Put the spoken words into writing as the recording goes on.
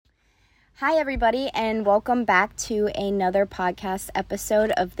Hi, everybody, and welcome back to another podcast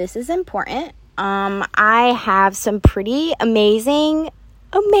episode of This Is Important. I have some pretty amazing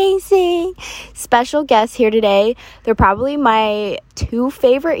special guests here today. They're probably my two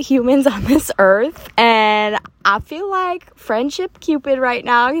favorite humans on this earth, and I feel like friendship Cupid right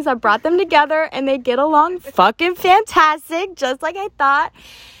now because I brought them together and they get along fucking fantastic, just like I thought.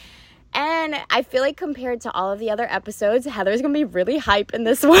 And I feel like compared to all of the other episodes, Heather's going to be really hype in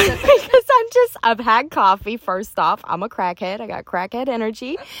this one because I've had coffee. First off, I'm a crackhead. I got crackhead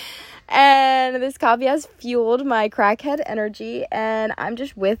energy. And this coffee has fueled my crackhead energy. And I'm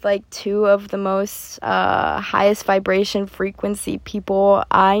just with like two of the most highest vibration frequency people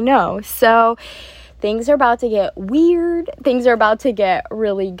I know. So things are about to get weird. Things are about to get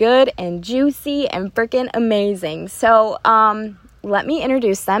really good and juicy and freaking amazing. So let me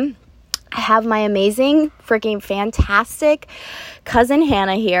introduce them. I have my amazing, freaking fantastic cousin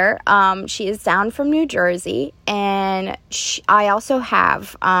Hannah here. She is down from New Jersey, and I also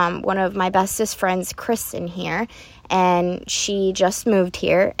have one of my bestest friends, Kristen, here, and she just moved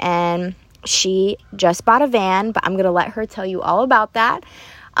here, and she just bought a van, but I'm going to let her tell you all about that.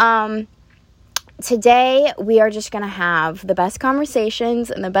 Today, we are just going to have the best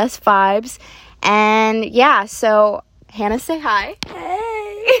conversations and the best vibes, and yeah, so Hannah, say hi. Hey.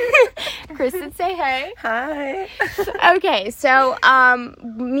 Kristen, say hey. Hi. Okay, so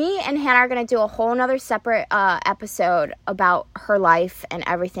me and Hannah are going to do a whole nother separate episode about her life and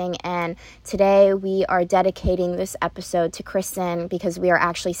everything. And today we are dedicating this episode to Kristen because we are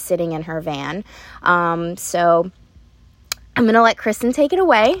actually sitting in her van. So I'm going to let Kristen take it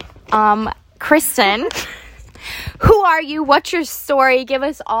away. Kristen, who are you? What's your story? Give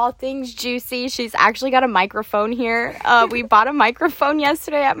us all things juicy. She's actually got a microphone here. We bought a microphone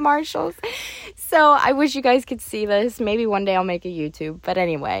yesterday at Marshall's. So I wish you guys could see this. Maybe one day I'll make a YouTube. But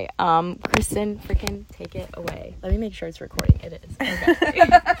anyway, Kristen, freaking take it away. Let me make sure it's recording. It is. Okay.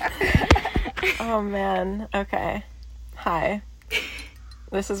 Oh, man. Okay. Hi.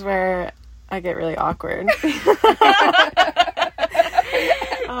 This is where I get really awkward.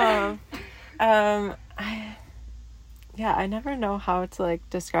 I never know how to, like,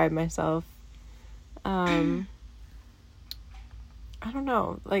 describe myself. I don't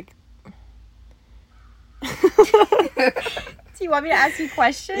know, like... Do you want me to ask you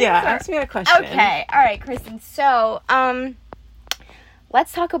questions? Yeah, ask me a question. Okay, all right, Kristen. So,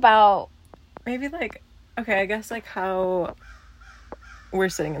 let's talk about... Maybe, like, okay, I guess, like, how we're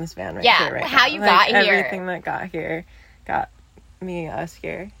sitting in this van here right how now. you like, got here. Everything that got here, us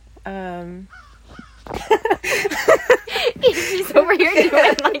here. She's over here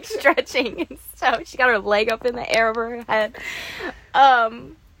doing like stretching and stuff. She got her leg up in the air over her head. But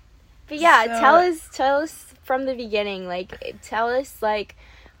yeah, tell us from the beginning. Like, tell us like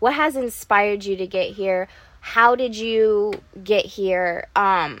what has inspired you to get here. How did you get here?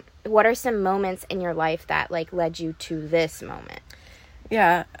 What are some moments in your life that like led you to this moment?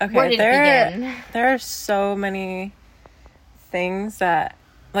 Yeah. Okay. Where did it begin? There are so many things that,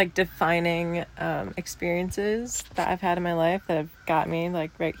 like, defining experiences that I've had in my life that have got me,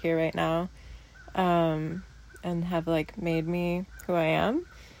 like, right here, right now, and have, like, made me who I am.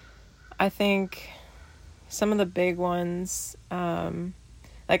 I think some of the big ones,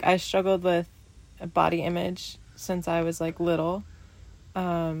 like, I struggled with a body image since I was, like, little,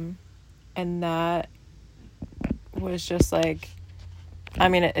 and that was just, like, I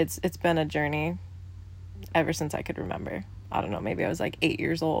mean, it's been a journey ever since I could remember. I don't know, maybe I was like 8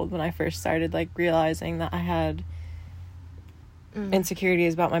 years old when I first started like realizing that I had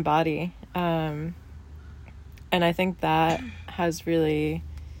insecurities about my body. And I think that has really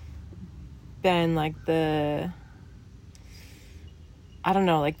been like the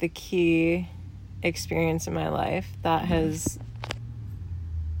key experience in my life that has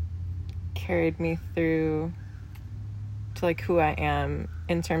carried me through to like who I am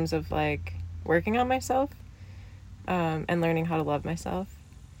in terms of like working on myself. And learning how to love myself.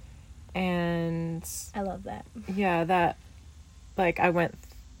 And I love that. Yeah, that, like, I went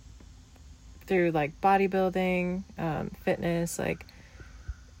through, like, bodybuilding, fitness, like,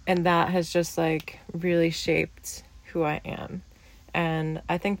 and that has just, like, really shaped who I am. And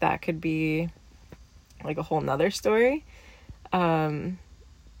I think that could be, like, a whole nother story. So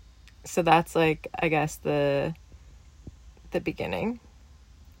that's, like, I guess the beginning.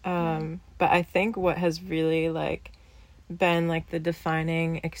 But I think what has really, like, been, like, the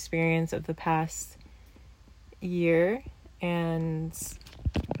defining experience of the past year and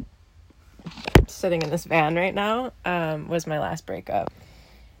sitting in this van right now, was my last breakup.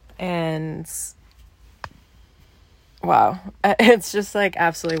 And wow. It's just like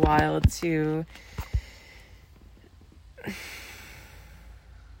absolutely wild to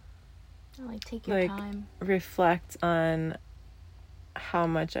like take your like time, reflect on how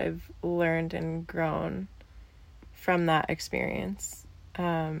much I've learned and grown from that experience.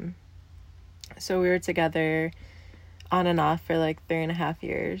 So we were together on and off for like 3.5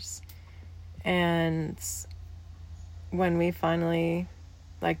 years, and when we finally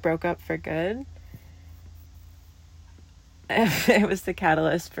like broke up for good, it was the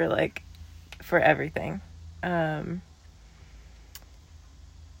catalyst for everything.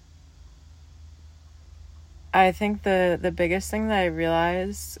 I think the biggest thing that I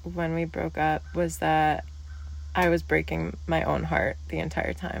realized when we broke up was that I was breaking my own heart the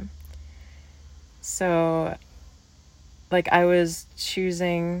entire time. So, like, I realized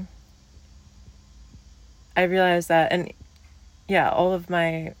that, and yeah, all of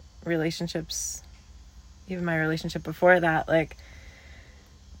my relationships, even my relationship before that, like,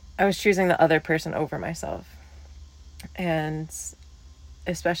 I was choosing the other person over myself. And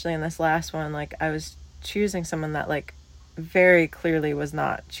especially in this last one, like, I was choosing someone that, like, very clearly was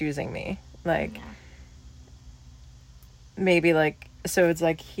not choosing me. Like, maybe, like, so it's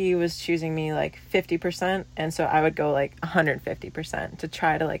like he was choosing me, like, 50%, and so I would go, like, 150% to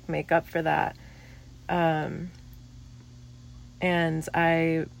try to, like, make up for that. And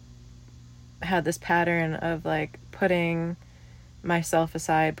I had this pattern of, like, putting myself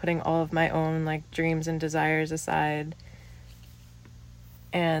aside, putting all of my own, like, dreams and desires aside,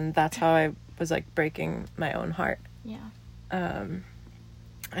 and that's how I was, like, breaking my own heart.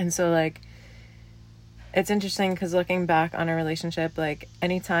 And so, like, it's interesting because looking back on a relationship, like,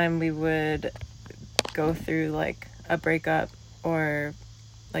 anytime we would go through, like, a breakup, or,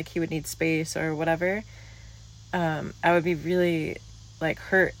 like, he would need space or whatever, I would be really, like,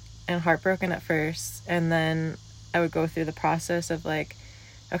 hurt and heartbroken at first, and then I would go through the process of, like,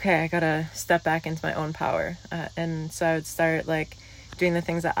 okay, I gotta step back into my own power, and so I would start, like, doing the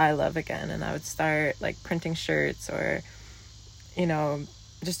things that I love again, and I would start, like, printing shirts, or, you know,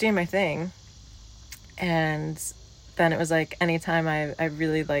 just doing my thing. And then it was like anytime I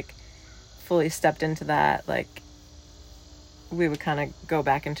really, like, fully stepped into that, like, we would kind of go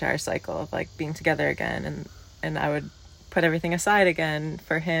back into our cycle of, like, being together again, and I would put everything aside again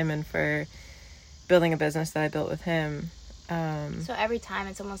for him and for building a business that I built with him. So every time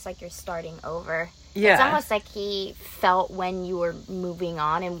it's almost like you're starting over. Yeah. It's almost like he felt when you were moving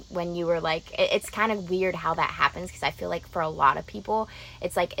on, and when you were, like, it's kind of weird how that happens, because I feel like for a lot of people,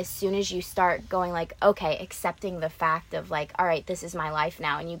 it's like as soon as you start going, like, okay, accepting the fact of, like, all right, this is my life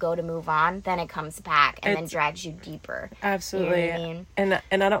now, and you go to move on, then it comes back and then drags you deeper. Absolutely. You know what I mean?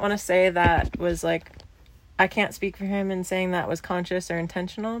 And I don't want to say that was, like, I can't speak for him in saying that was conscious or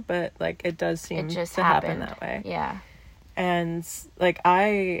intentional, but, like, it does seem to happen that way. Yeah. And, like,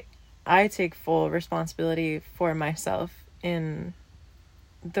 I take full responsibility for myself in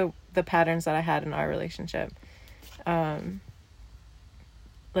the patterns that I had in our relationship. Like,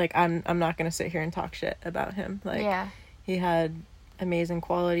 I'm not gonna sit here and talk shit about him. Like, he had amazing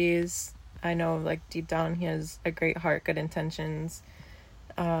qualities. I know, like, deep down he has a great heart, good intentions.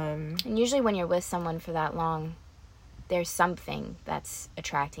 And usually when you're with someone for that long, there's something that's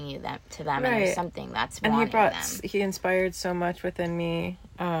attracting you to them, right. And there's something that's wanting them. He inspired so much within me.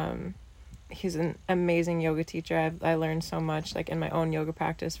 He's an amazing yoga teacher. I learned so much, like, in my own yoga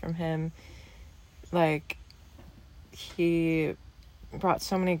practice from him. Like, he brought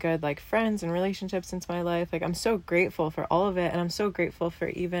so many good, like, friends and relationships into my life. Like, I'm so grateful for all of it, and I'm so grateful for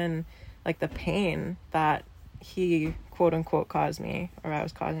even, like, the pain that he quote unquote caused me, or I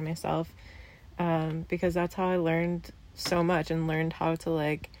was causing myself, because that's how I learned so much, and learned how to,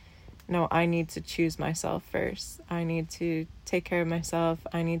 like, no, I need to choose myself first. I need to take care of myself.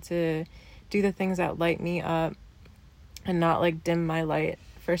 I need to do the things that light me up, and not, like, dim my light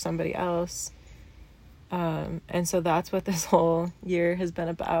for somebody else. And so that's what this whole year has been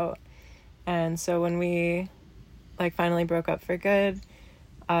about. And so when we, like, finally broke up for good,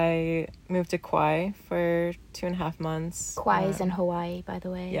 I moved to Kauai for 2.5 months. Kauai is in Hawaii, by the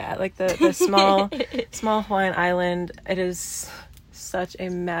way. Yeah, like the small Hawaiian island. It is such a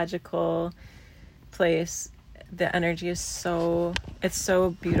magical place. The energy is so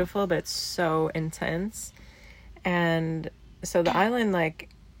beautiful, but it's so intense. And so the island, like,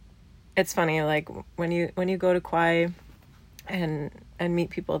 it's funny, like, when you go to Kauai and meet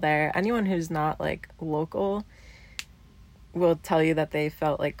people there, anyone who's not, like, local will tell you that they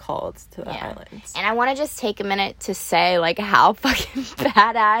felt, like, called to the islands. And I want to just take a minute to say, like, how fucking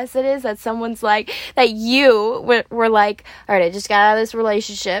badass it is that someone's like, that you were like, all right, I just got out of this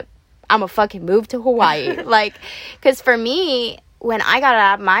relationship, I'm gonna fucking move to Hawaii. Like, because for me, when I got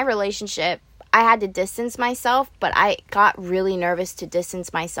out of my relationship, I had to distance myself, but I got really nervous to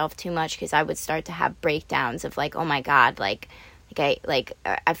distance myself too much because I would start to have breakdowns of like, oh my God, I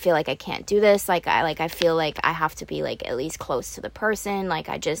feel like I can't do this. I feel like I have to be like at least close to the person. Like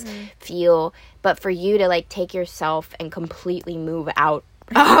I just feel, but for you to like take yourself and completely move out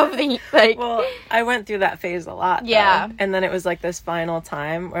of the, like. Well, I went through that phase a lot. Yeah. Though. And then it was like this final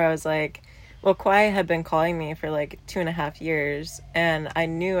time where I was like, well, Kauai had been calling me for like 2.5 years. And I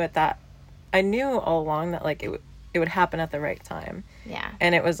knew all along that like it would happen at the right time. Yeah.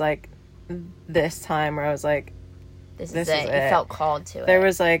 And it was like this time where I was like, this is it. You felt called to it. There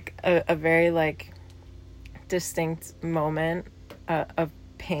was like a very like distinct moment of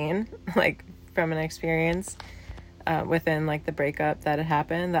pain, like from an experience within like the breakup that had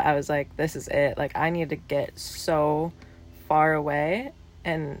happened, that I was like, this is it. Like I need to get so far away.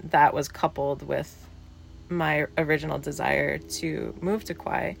 And that was coupled with my original desire to move to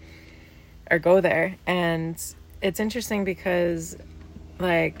Kauai or go there. And it's interesting because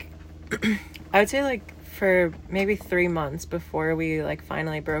like I would say like for maybe 3 months before we like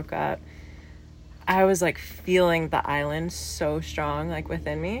finally broke up, I was like feeling the island so strong like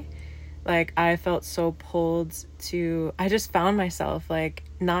within me. Like I felt so pulled to, I just found myself like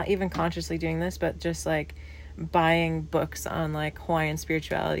not even consciously doing this, but just like buying books on like Hawaiian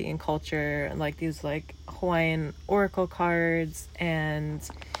spirituality and culture and like these like Hawaiian oracle cards and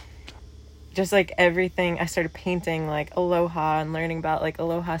just like everything. I started painting like aloha and learning about like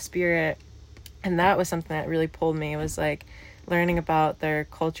aloha spirit. And that was something that really pulled me. It was like learning about their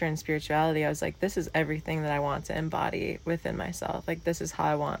culture and spirituality. I was like, this is everything that I want to embody within myself. Like, this is how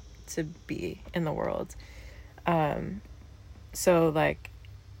I want to be in the world. So like,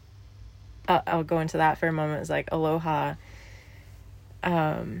 I'll go into that for a moment. It's like aloha.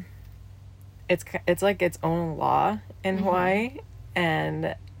 It's like its own law in Hawaii,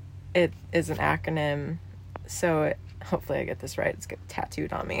 and it is an acronym. So hopefully I get this right. It's get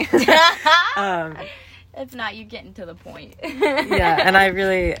tattooed on me. If not, you getting to the point. Yeah, and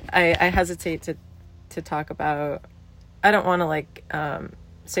I hesitate to talk about. I don't want to like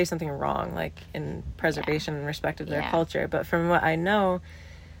say something wrong like in preservation and respect of their culture, but from what I know,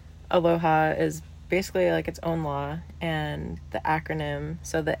 aloha is basically like its own law, and the acronym.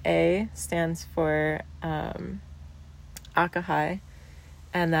 So the A stands for akahai,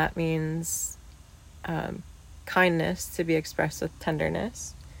 and that means kindness to be expressed with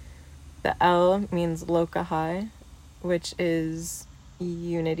tenderness. The L means lokahai, which is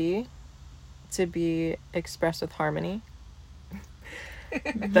unity to be expressed with harmony.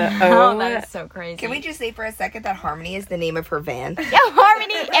 The O, that is so crazy. Can we just say for a second that Harmony is the name of her van? Yeah,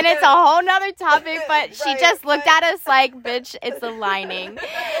 Harmony, and it's a whole nother topic, but she just looked at us like, bitch, it's aligning.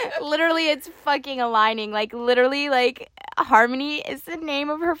 Literally, it's fucking aligning. Like, literally, like, Harmony is the name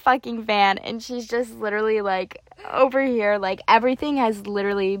of her fucking van, and she's just literally, like, over here, like, everything has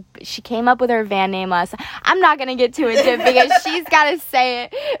literally, she came up with her van name last. I'm not gonna get too into it because she's gotta say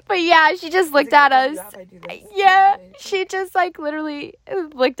it, but yeah, she just looked at us. Yeah, she just, like, literally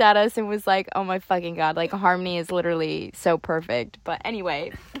looked at us and was like, oh my fucking God, like, Harmony is literally so perfect. But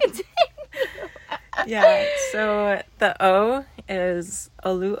anyway. Yeah, so the O is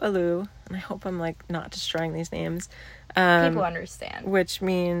alu alu, and I hope I'm like not destroying these names. People understand. Which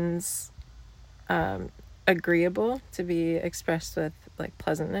means agreeable, to be expressed with like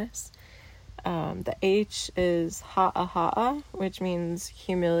pleasantness. The H is ha'aha'a, which means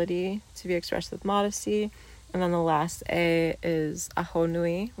humility, to be expressed with modesty. And then the last A is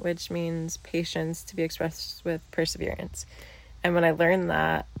ahonui, which means patience, to be expressed with perseverance. And when I learned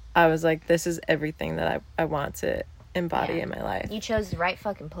that, I was like, this is everything that I want to embody in my life. You chose the right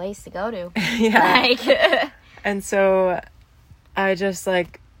fucking place to go to. Yeah. Like, and so I just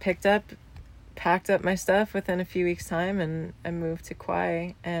like packed up my stuff within a few weeks' time, and I moved to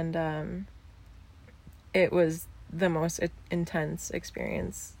Kauai, and it was the most intense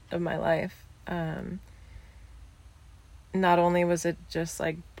experience of my life. Not only was it just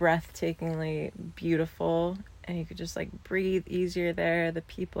like breathtakingly beautiful, and you could just like breathe easier there, the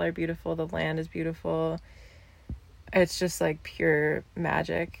people are beautiful, the land is beautiful, it's just like pure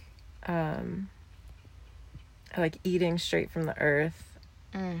magic. Like eating straight from the earth,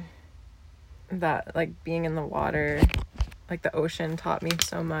 that like being in the water, like the ocean taught me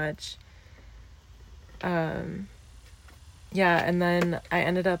so much. Yeah, and then I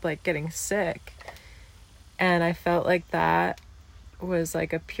ended up like getting sick, and I felt like that was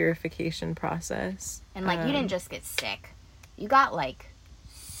like a purification process. And like, you didn't just get sick, you got like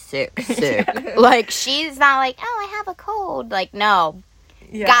sick. Like, she's not like, oh, I have a cold. Like, no,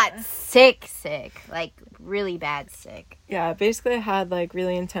 Yeah. got sick, like really bad sick. Yeah, basically I had like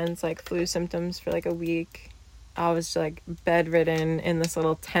really intense like flu symptoms for like a week. I was like bedridden in this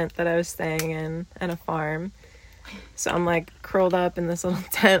little tent that I was staying in a farm. So I'm like curled up in this little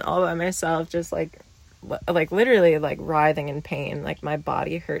tent all by myself, just like literally like writhing in pain. Like my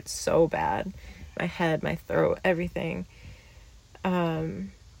body hurts so bad, my head, my throat, everything.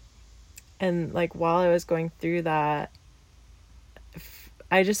 And like while I was going through that,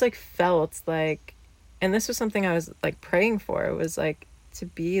 I just like felt like, and this was something I was like praying for, it was like to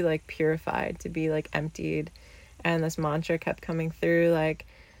be like purified, to be like emptied. And this mantra kept coming through, like,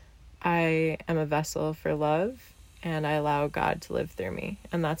 I am a vessel for love and I allow God to live through me.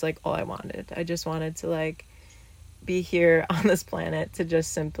 And that's like all I wanted. I just wanted to like be here on this planet to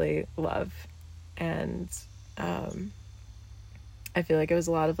just simply love. And I feel like it was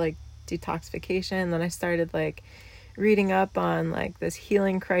a lot of like detoxification. Then I started like reading up on like this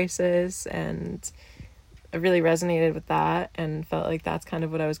healing crisis, and I really resonated with that and felt like that's kind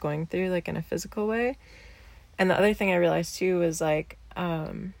of what I was going through, like in a physical way. And the other thing I realized too was like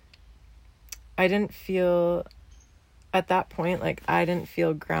I didn't feel at that point, like I didn't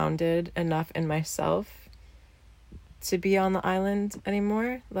feel grounded enough in myself to be on the island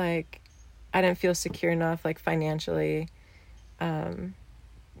anymore. Like I didn't feel secure enough like financially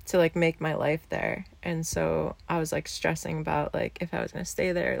to like make my life there. And so I was like stressing about like if I was going to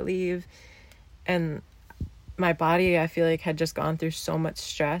stay there or leave. And my body, I feel like, had just gone through so much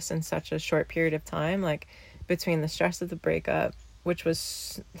stress in such a short period of time, like between the stress of the breakup, which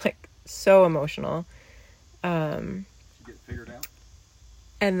was like so emotional, Did you get figured out?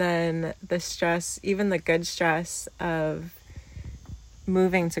 and then the stress, even the good stress of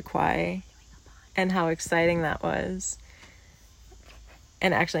moving to Kauai and how exciting that was,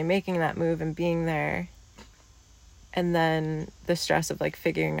 and actually making that move and being there. And then the stress of like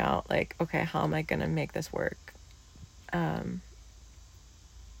figuring out like, okay, how am I gonna make this work?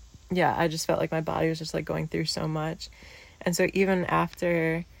 Yeah, I just felt like my body was just like going through so much. And so even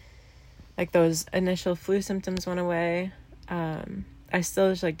after like those initial flu symptoms went away, I still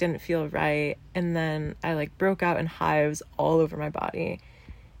just like didn't feel right. And then I like broke out in hives all over my body.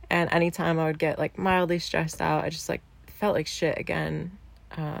 And anytime I would get like mildly stressed out, I just like felt like shit again.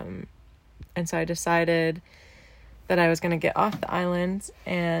 And so I decided that I was going to get off the island,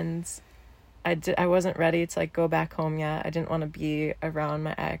 and I wasn't ready to like go back home yet. I didn't want to be around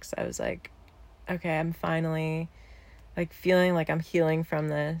my ex. I was like, okay, I'm finally like feeling like I'm healing from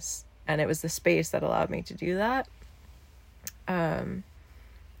this. And it was the space that allowed me to do that. And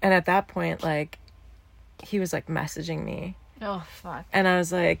at that point, like he was like messaging me. Oh, fuck. And I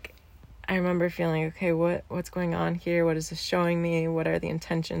was like, I remember feeling, okay, what's going on here? What is this showing me? What are the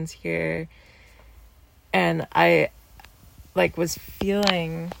intentions here? And I like was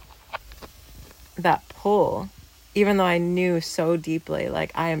feeling that pull, even though I knew so deeply,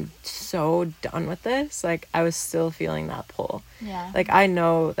 like I am so done with this. Like I was still feeling that pull. Yeah. Like I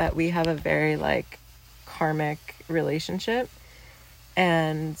know that we have a very like karmic relationship,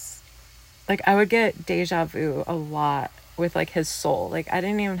 and like I would get deja vu a lot with like his soul. Like I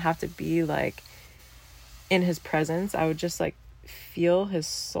didn't even have to be like in his presence. I would just like feel his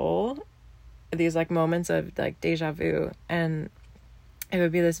soul, these like moments of like deja vu, and it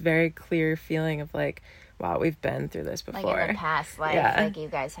would be this very clear feeling of like, wow, we've been through this before. Like in the past life, Yeah. like you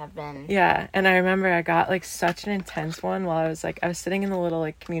guys have been. Yeah. And I remember I got like such an intense one while I was sitting in the little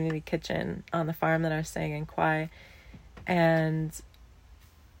like community kitchen on the farm that I was staying in Kauai, and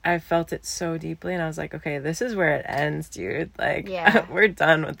I felt it so deeply, and I was like, okay, this is where it ends, dude. Like, Yeah. we're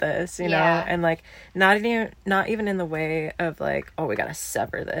done with this, you know? Yeah. And like, not even in the way of like, oh, we gotta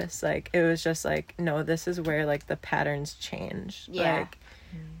sever this. Like, it was just like, no, this is where like the patterns change. Yeah. Like,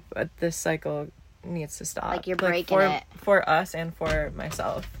 but this cycle needs to stop. Like, you're breaking for, it. for us and for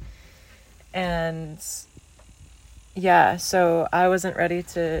myself. And yeah, so I wasn't ready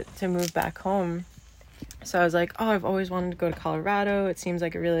to move back home. So I was like, oh, I've always wanted to go to Colorado. It seems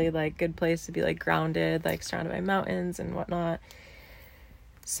like a really like good place to be like grounded, like surrounded by mountains and whatnot.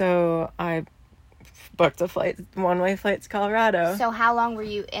 So I booked a one-way flight to Colorado. So how long were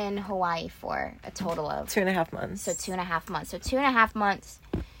you in Hawaii for? A total of 2.5 months. So 2.5 months. So 2.5 months,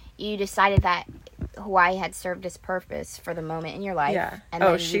 you decided that Hawaii had served its purpose for the moment in your life. Yeah. And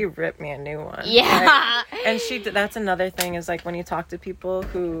Oh, then she you... ripped me a new one. Yeah. Like, and that's another thing is like when you talk to people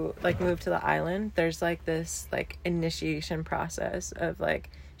who like move to the island, there's like this like initiation process of like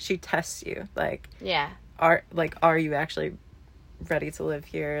she tests you. Like, Yeah. are you actually ready to live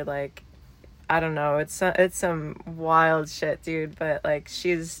here? Like, I don't know. It's some wild shit, dude. But like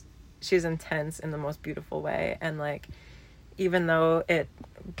she's intense in the most beautiful way, and like even though it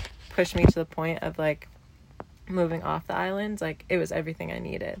pushed me to the point of like moving off the island, like it was everything I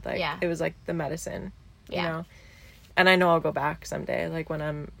needed. Like Yeah. it was like the medicine, you Yeah. know. And I know I'll go back someday, like when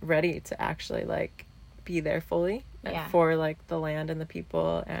I'm ready to actually like be there fully Yeah. for like the land and the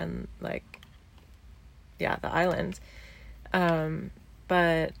people and like the island.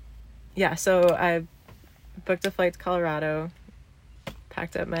 But yeah, so I booked a flight to Colorado,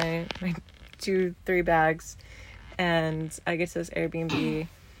 packed up my 2-3 bags, and I get to this Airbnb,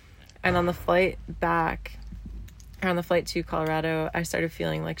 and on the flight back, or on the flight to Colorado, I started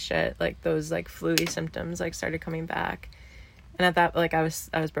feeling like shit, like those like flu-y symptoms like started coming back. And at that, like I was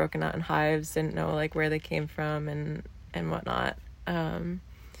broken out in hives, didn't know like where they came from and whatnot.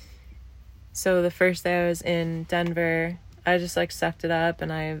 So the first day I was in Denver, I just like sucked it up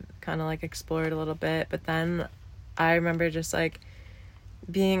and I kind of like explored a little bit. But then I remember just like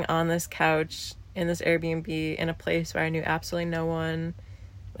being on this couch in this Airbnb in a place where I knew absolutely no one,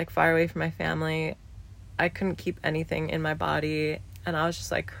 like far away from my family. I couldn't keep anything in my body, and I was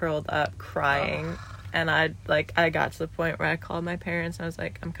just like curled up crying. And I got to the point where I called my parents and I was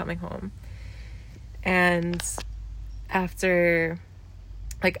like, I'm coming home. And after,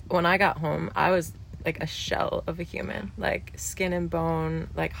 like, when I got home, I was like a shell of a human, like skin and bone,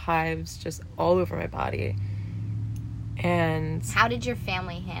 like hives just all over my body. And How did your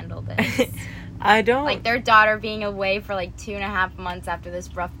family handle this? I don't Like their daughter being away for like 2.5 months after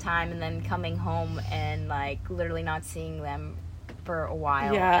this rough time, and then coming home and like literally not seeing them for a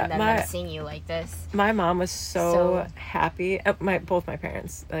while, Yeah, and then them seeing you like this. my mom was so happy. Both my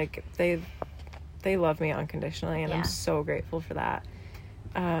parents, like they love me unconditionally, and Yeah. I'm so grateful for that.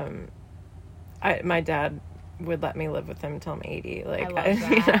 My dad would let me live with him until I'm 80. Like, I love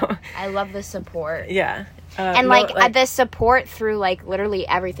that. you know, I love the support. yeah. And no, like the support through like literally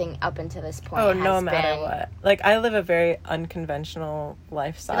everything up until this point. oh, has no matter been what. Like, I live a very unconventional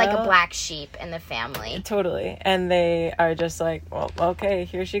lifestyle. like a black sheep in the family. Totally. And they are just like, well, okay,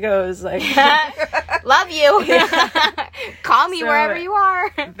 here she goes. Like, Love you. Call me So- wherever you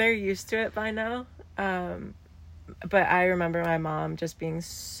are. they're used to it by now. But I remember my mom just being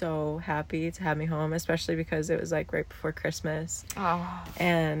so happy to have me home, especially because it was like right before Christmas. Oh,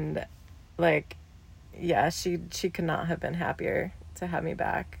 And like, yeah, she could not have been happier to have me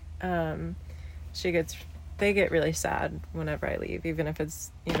back. They get really sad whenever I leave, even if it's,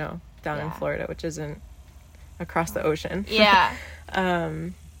 you know, down in Yeah. Florida, which isn't across the ocean. yeah.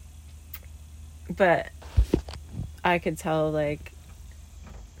 But I could tell, like,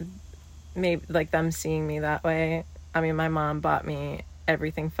 maybe like them seeing me that way. I mean, my mom bought me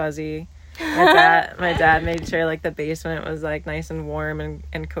everything fuzzy. My dad made sure like the basement was like nice and warm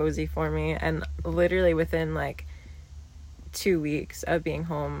and cozy for me. And literally within like 2 weeks of being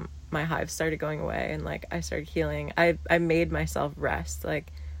home, my hives started going away and like I started healing. I made myself rest.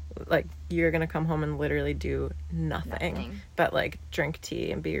 Like you're gonna come home and literally do nothing but like drink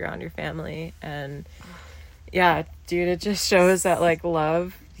tea and be around your family. And yeah, dude, it just shows that like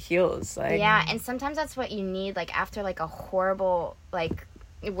love heals. Like, Yeah, and sometimes that's what you need, like after like a horrible, like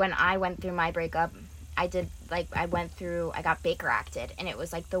when I went through my breakup, I got Baker acted, and it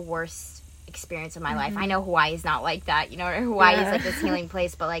was like the worst experience of my life. I know Hawaii's not like that, you know, Hawaii is like this healing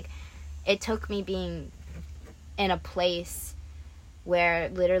place, but like it took me being in a place where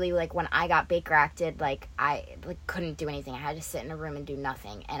literally like when I got Baker acted, like I like couldn't do anything. I had to sit in a room and do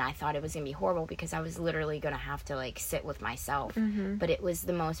nothing, and I thought it was gonna be horrible because I was literally gonna have to like sit with myself. But it was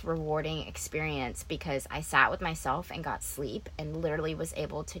the most rewarding experience because I sat with myself and got sleep and literally was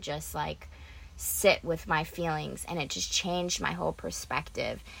able to just like sit with my feelings, and it just changed my whole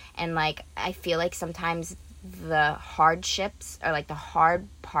perspective. And like I feel like sometimes the hardships or like the hard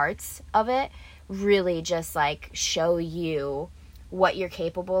parts of it really just like show you what you're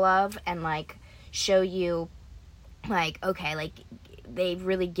capable of, and like show you like, okay, like they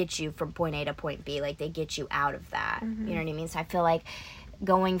really get you from point A to point B, like they get you out of that. You know what I mean? So I feel like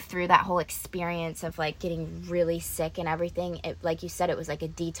going through that whole experience of like getting really sick and everything, it, like you said, it was like a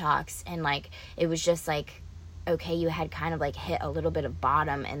detox, and like it was just like, okay, you had kind of like hit a little bit of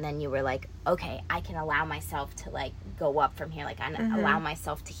bottom, and then you were like, okay, I can allow myself to like go up from here, like I allow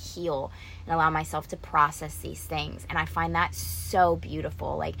myself to heal and allow myself to process these things. And I find that so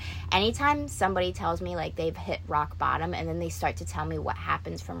beautiful. Like anytime somebody tells me like they've hit rock bottom and then they start to tell me what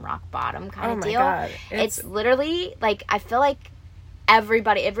happens from rock bottom kind of deal, God. it's literally like, I feel like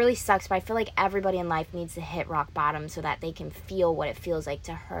everybody, it really sucks, but I feel like everybody in life needs to hit rock bottom so that they can feel what it feels like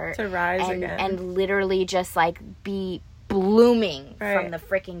to hurt, to rise and, again. and literally just like be blooming Right. from the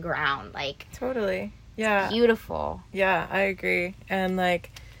freaking ground. Like Totally. Yeah. beautiful. Yeah, I agree. And like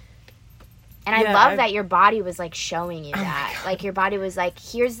And I love that your body was, like, showing you that. Like, your body was like,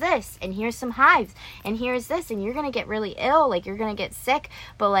 here's this, and here's some hives, and here's this, and you're going to get really ill. Like, you're going to get sick.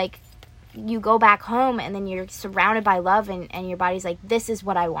 But, like, you go back home, and then you're surrounded by love, and your body's like, this is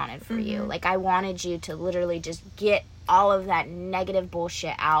what I wanted for you. Like, I wanted you to literally just get all of that negative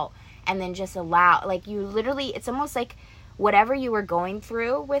bullshit out, and then just allow, like, you literally, it's almost like whatever you were going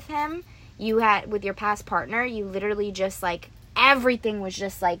through with him, you had, with your past partner, you literally just, like, everything was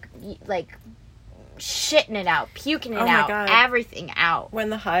just, like shitting it out, puking it out, God. everything out. When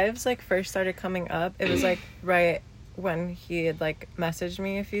the hives, like, first started coming up, it was, like, right when he had, like, messaged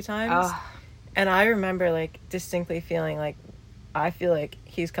me a few times. And I remember, like, distinctly feeling, like, I feel like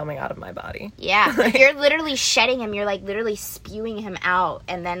he's coming out of my body. Yeah, like, you're literally shedding him. You're, like, literally spewing him out.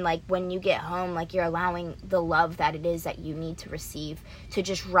 And then, like, when you get home, like, you're allowing the love that it is that you need to receive to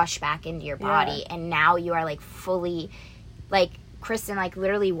just rush back into your body. And now you are, like, fully, like, Kristen, like,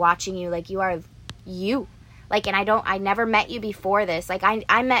 literally watching you, like, you are you. Like, and I never met you before this. Like,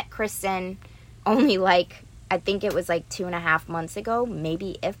 I met Kristen only, like, I think it was, like, 2.5 months ago,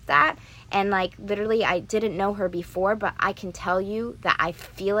 maybe if that. And, like, literally, I didn't know her before, but I can tell you that I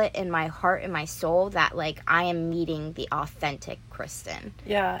feel it in my heart and my soul that, like, I am meeting the authentic Kristen.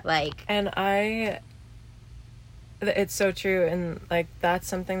 Yeah. Like. And it's so true. And, like, that's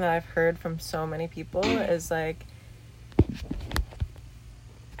something that I've heard from so many people is, like,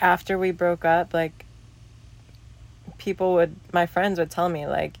 after we broke up, like, my friends would tell me,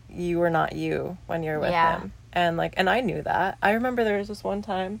 like, you were not you when you're with him. And, like, and I knew that. I remember there was this one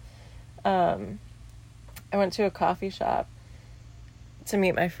time, I went to a coffee shop to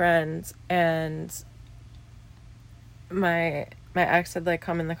meet my friends, and my ex had, like,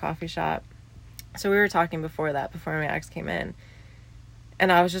 come in the coffee shop. So we were talking before my ex came in,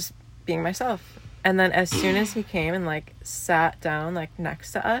 and I was just being myself. And then as soon as he came and, like, sat down, like,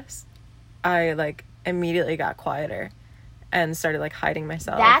 next to us, I, like, immediately got quieter and started, like, hiding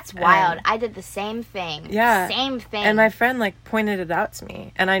myself. That's wild. I did the same thing. Yeah. Same thing. And my friend, like, pointed it out to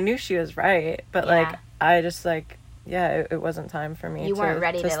me. And I knew she was right. But, like, I just, like, it wasn't time for me you weren't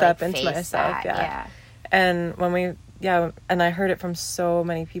ready to step like, into face myself. That. Yeah. And when and I heard it from so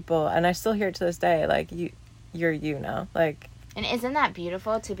many people. And I still hear it to this day. Like, you're you now. Like. And isn't that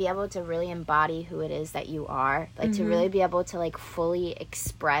beautiful to be able to really embody who it is that you are? Like, to really be able to, like, fully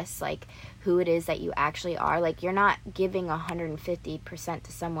express, like, who it is that you actually are. Like, you're not giving 150%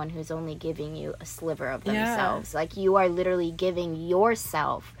 to someone who's only giving you a sliver of themselves. Like, you are literally giving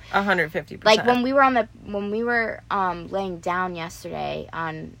yourself 150%. Like, when we were laying down yesterday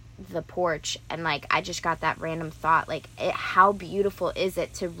on the porch, and, like, I just got that random thought, like, how beautiful is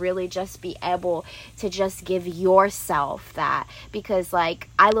it to really just be able to just give yourself that? Because, like,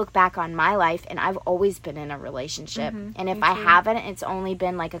 I look back on my life, and I've always been in a relationship, and if I haven't, it's only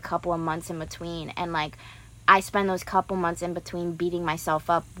been, like, a couple of months in between, and, like, I spend those couple months in between beating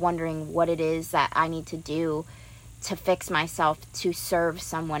myself up, wondering what it is that I need to do to fix myself to serve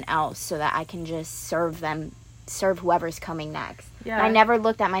someone else, so that I can just serve whoever's coming next. Yeah. I never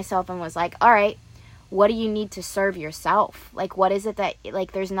looked at myself and was like, all right, what do you need to serve yourself? Like, what is it that,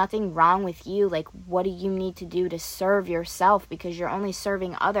 like, there's nothing wrong with you. Like, what do you need to do to serve yourself? Because you're only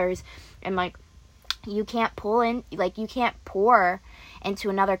serving others, and, like, you can't pour into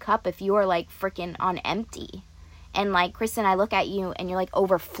another cup if you are, like, freaking on empty. And, like, Kristen, I look at you, and you're, like,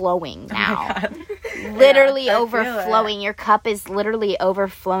 overflowing now. Oh literally overflowing. Your cup is literally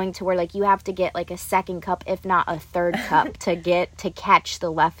overflowing to where, like, you have to get, like, a second cup, if not a third cup, to catch the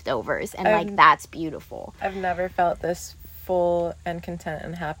leftovers. And, like, that's beautiful. I've never felt this full and content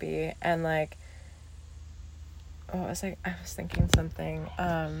and happy. And, like, I was thinking something.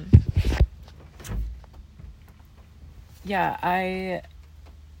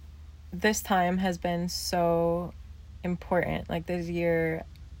 This time has been so important, like, this year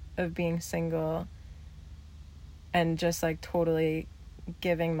of being single and just, like, totally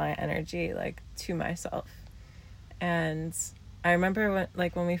giving my energy, like, to myself. And I remember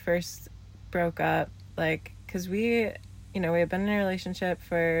when we first broke up, like, because we had been in a relationship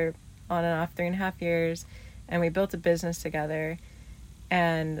for on and off 3.5 years, and we built a business together.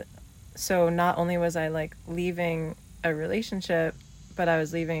 And so not only was I, like, leaving a relationship, but I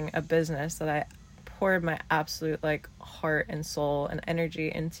was leaving a business that I poured my absolute, like, heart and soul and energy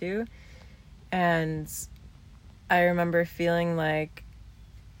into. And I remember feeling like,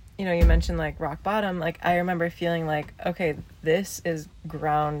 you mentioned, like, rock bottom. Like, I remember feeling like, okay, this is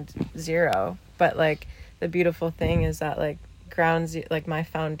ground zero. But, like, the beautiful thing is that, like, my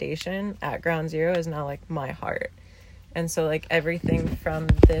foundation at ground zero is now, like, my heart. And so, like, everything from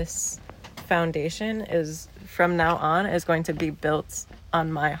this foundation is, from now on, is going to be built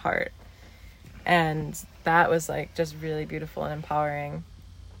on my heart. And that was like just really beautiful and empowering.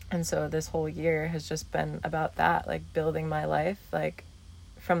 And so this whole year has just been about that, like building my life like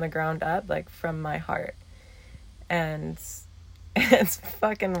from the ground up, like from my heart. And it's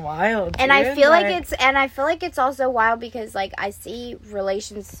fucking wild, And dude. I feel like it's also wild because like I see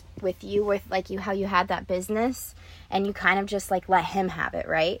relations with you with like you, how you had that business and you kind of just like let him have it,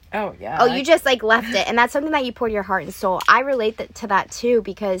 right? Oh yeah. Oh, you just like left it, and that's something that you poured your heart and soul. I relate to that too,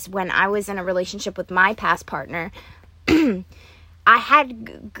 because when I was in a relationship with my past partner, I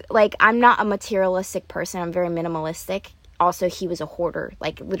had like, I'm not a materialistic person. I'm very minimalistic. Also, he was a hoarder.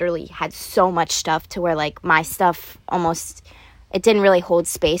 Like literally had so much stuff to where like my stuff almost, it didn't really hold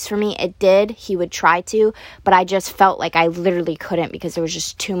space for me. It did. He would try to, but I just felt like I literally couldn't because there was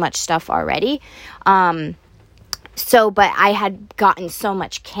just too much stuff already. But I had gotten so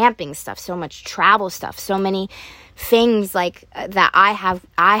much camping stuff, so much travel stuff, so many things like that I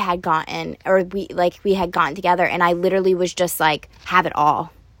had gotten, or we had gotten together, and I literally was just like, have it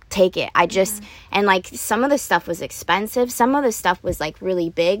all. Take it. I just, and like some of the stuff was expensive. Some of the stuff was like really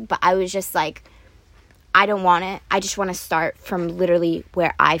big, but I was just like, I don't want it. I just want to start from literally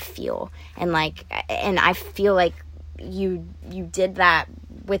where I feel. And I feel like you did that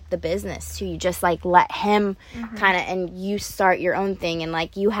with the business too. You just like let him kind of, and you start your own thing, and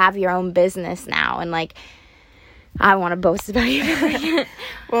like you have your own business now, and like I want to boast about you.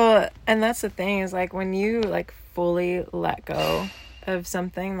 Well, and that's the thing is like when you like fully let go of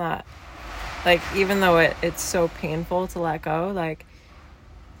something that like, even though it's so painful to let go, like,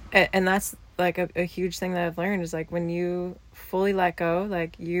 and that's like a huge thing that I've learned is like when you fully let go,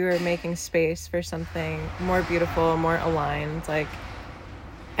 like you are making space for something more beautiful, more aligned, like,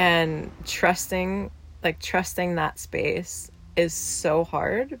 and trusting that space is so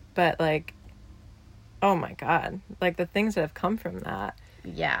hard, but like, oh my God, like the things that have come from that,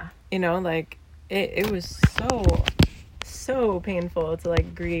 Yeah. you know, like it was so painful to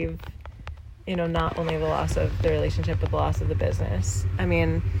like grieve, you know, not only the loss of the relationship but the loss of the business. I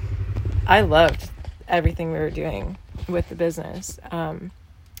mean, I loved everything we were doing with the business,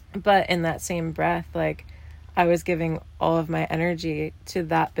 but in that same breath, like I was giving all of my energy to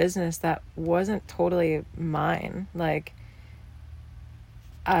that business that wasn't totally mine. Like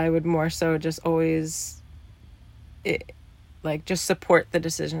I would more so just always just support the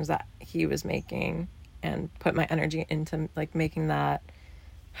decisions that he was making and put my energy into like making that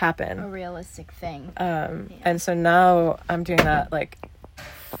happen. A realistic thing. And so now I'm doing that like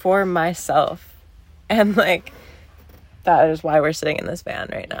for myself, and like that is why we're sitting in this van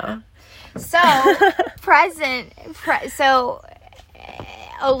right now. So so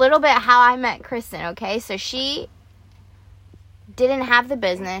a little bit how I met Kristen. Okay, so she didn't have the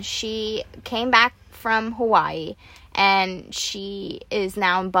business. She came back from Hawaii, and she is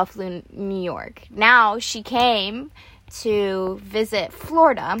now in Buffalo, New York. Now she came to visit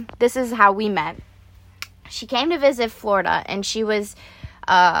Florida. This is how we met. She came to visit Florida, and she was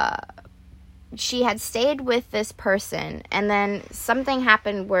she had stayed with this person, and then something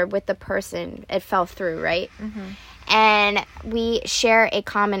happened where with the person it fell through, right? And we share a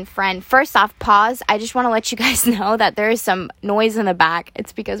common friend. First off, pause. I just want to let you guys know that there is some noise in the back.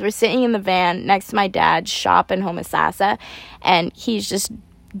 It's because we're sitting in the van next to my dad's shop in Homosassa, and he's just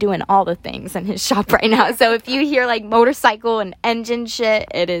doing all the things in his shop right now. So if you hear like motorcycle and engine shit,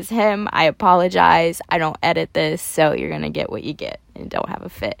 it is him. I apologize. I don't edit this, so you're gonna get what you get and don't have a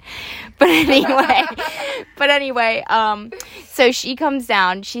fit. But anyway, so she comes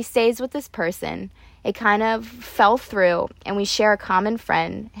down, she stays with this person. It kind of fell through, and we share a common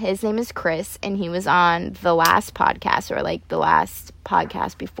friend. His name is Chris, and he was on the last podcast, or like the last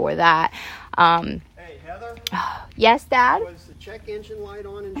podcast before that. Hey, Heather? Yes, Dad? Was the check engine light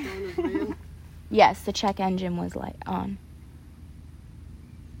on in Shauna's van? Yes, the check engine was on.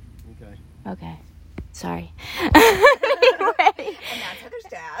 Okay. Sorry. Anyway. And that's Heather's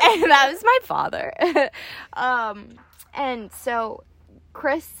dad. And that was my father. And so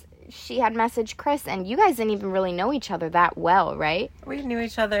Chris, she had messaged Chris, and you guys didn't even really know each other that well, right? We knew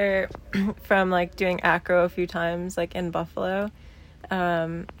each other from like doing acro a few times, like in Buffalo.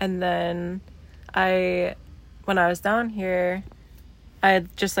 And then when I was down here, I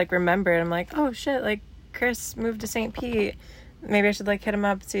had just like remembered, I'm like, oh shit, like Chris moved to St. Pete. Maybe I should like hit him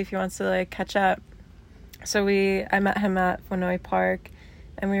up, see if he wants to like catch up. So I met him at Fonoy Park,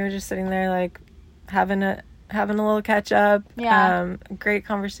 and we were just sitting there like having a little catch up. Yeah. Great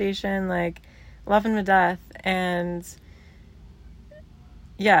conversation, like love him to death. And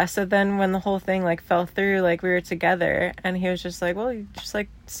yeah, so then when the whole thing like fell through, like we were together, and he was just like, well, you just like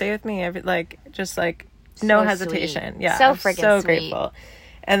stay with me, no hesitation. Sweet. Yeah, So I'm freaking so sweet. grateful.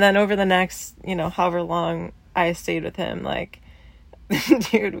 And then over the next, however long I stayed with him, like,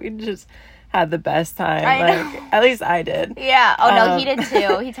 dude, we just had the best time. At least I did. Yeah. Oh, no, he did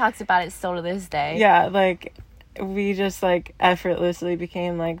too. He talks about it still to this day. Yeah, like, we just, like, effortlessly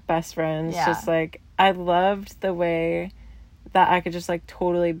became, like, best friends. Yeah. Just, like, I loved the way that I could just, like,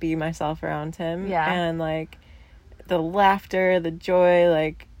 totally be myself around him. Yeah. And, like, the laughter, the joy,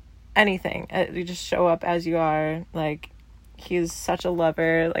 like, anything. You just show up as you are. Like, he's such a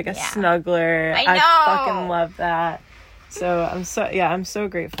lover, like a snuggler. I know. I fucking love that. So I'm so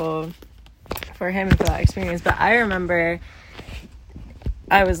grateful for him and for that experience. But I remember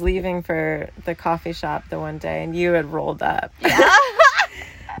I was leaving for the coffee shop the one day and you had rolled up. Yeah.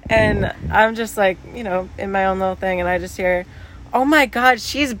 And I'm just like, in my own little thing, and I just hear, "Oh my God,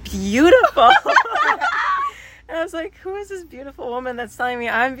 she's beautiful." And I was like, who is this beautiful woman that's telling me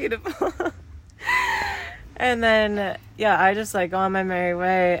I'm beautiful? And then, I just, like, go on my merry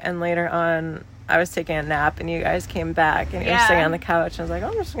way. And later on, I was taking a nap, and you guys came back, and you were sitting on the couch. And I was like,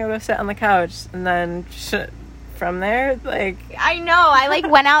 I'm just going to go sit on the couch. And then from there, like... I know. I, like,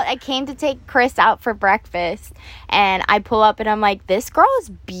 went out. I came to take Chris out for breakfast. And I pull up, and I'm like, this girl is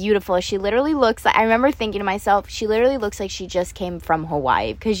beautiful. She literally looks like... I remember thinking to myself, she literally looks like she just came from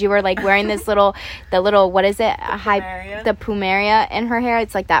Hawaii. Because you were, like, wearing this little... what is it? The plumeria in her hair.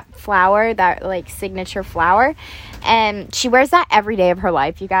 It's, like, that flower, that, like, signature flower. And she wears that every day of her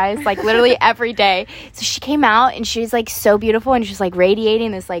life, you guys. Like, literally every day. So she came out, and she was, like, so beautiful. And she's, like,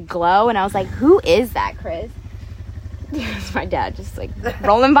 radiating this, like, glow. And I was like, who is that, Chris? It's my dad just, like,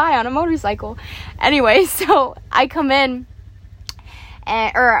 rolling by on a motorcycle. Anyway, so I come in,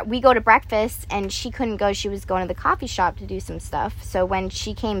 or we go to breakfast, and she couldn't go. She was going to the coffee shop to do some stuff. So when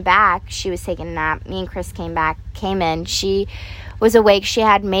she came back, she was taking a nap. Me and Chris came in. She was awake. She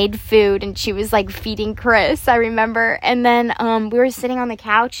had made food, and she was, like, feeding Chris, I remember. And then we were sitting on the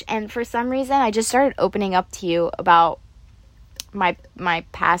couch, and for some reason, I just started opening up to you about my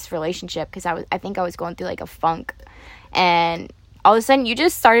past relationship, because I think I was going through, like, a funk. And all of a sudden, you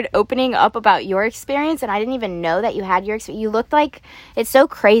just started opening up about your experience, and I didn't even know that you had your experience. You looked like, it's so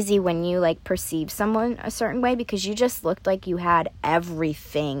crazy when you, like, perceive someone a certain way, because you just looked like you had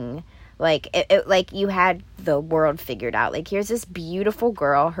everything. Like, like, you had the world figured out. Like, here's this beautiful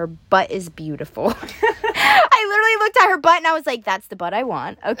girl. Her butt is beautiful. I literally looked at her butt, and I was like, that's the butt I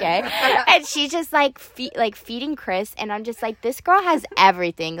want. Okay. And she's just, like, feeding Chris, and I'm just like, this girl has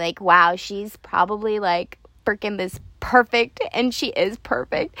everything. Like, wow, she's probably, like, freaking this perfect, and she is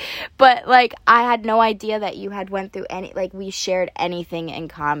perfect. But, like, I had no idea that you had went through any, like, we shared anything in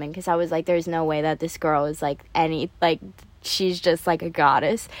common, because I was like, there's no way that this girl is, like, she's just, like, a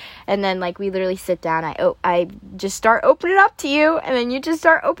goddess. And then, like, we literally sit down, I just start opening up to you, and then you just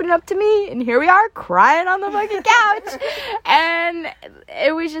start opening up to me, and here we are crying on the fucking couch. And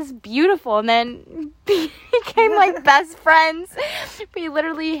it was just beautiful. And then we became, like, best friends. We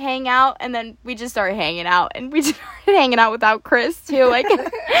literally hang out, and then we just started hanging out, and we started hanging out without Chris too. Like,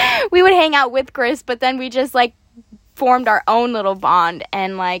 we would hang out with Chris, but then we just, like, formed our own little bond.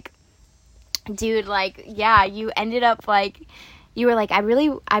 And, like, dude, like, yeah, you ended up, like, you were like, I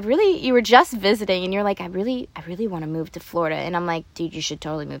really, you were just visiting, and you're like, I really want to move to Florida. And I'm like, dude, you should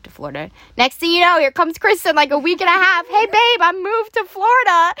totally move to Florida. Next thing you know, here comes Kristen, like, a week and a half. Hey, babe, I moved to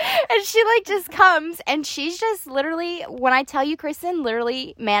Florida. And she, like, just comes, and she's just literally, when I tell you, Kristen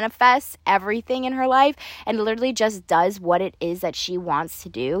literally manifests everything in her life, and literally just does what it is that she wants to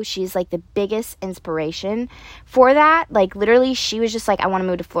do. She's, like, the biggest inspiration for that. Like, literally, she was just like, I want to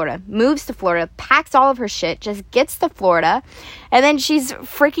move to Florida. Moves to Florida, packs all of her shit, just gets to Florida. And then she's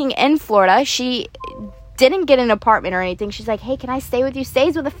freaking in Florida. She didn't get an apartment or anything. She's like, hey, can I stay with you?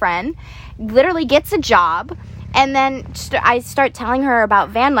 Stays with a friend. Literally gets a job. And then I start telling her about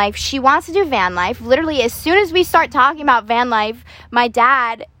van life. She wants to do van life. Literally, as soon as we start talking about van life, my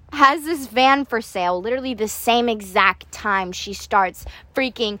dad has this van for sale. Literally the same exact time she starts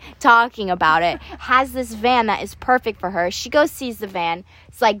freaking talking about it. Has this van that is perfect for her. She goes, sees the van.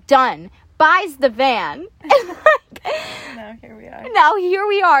 It's like, done. Buys the van. Now here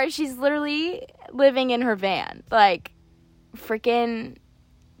we are. She's literally living in her van. Like, freaking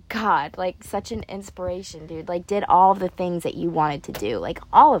God. Like, such an inspiration, dude. Like, did all the things that you wanted to do. Like,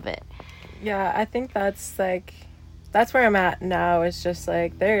 all of it. Yeah, I think that's, like, that's where I'm at now. Is just,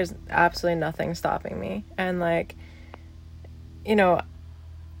 like, there's absolutely nothing stopping me. And, like, you know,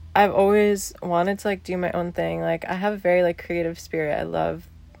 I've always wanted to, like, do my own thing. Like, I have a very, like, creative spirit. I love,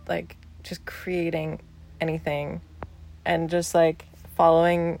 like, just creating anything and just, like,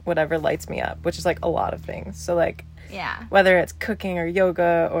 following whatever lights me up, which is, like, a lot of things. So, like, yeah, whether it's cooking or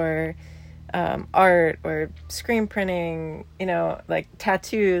yoga or art or screen printing, you know, like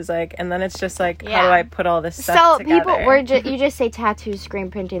tattoos, like, and then it's just like, Yeah. how do I put all this stuff So together? you just say tattoos,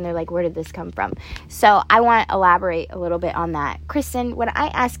 screen printing. They're like, where did this come from? So I want to elaborate a little bit on that. Kristen, when I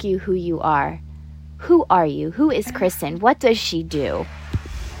ask you who you are, who are you? Who is Kristen? What does she do?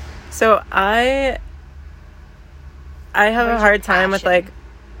 So I have a hard time with like,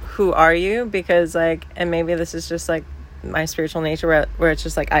 who are you? Because like, and maybe this is just like my spiritual nature where it's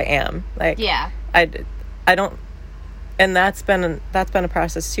just like I am, like, Yeah. I don't, and that's been a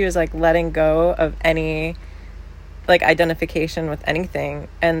process too, is like letting go of any like identification with anything,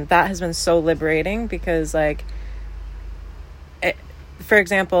 and that has been so liberating because like for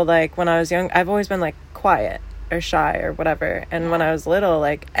example, like when I was young, I've always been like quiet or shy or whatever, and when I was little,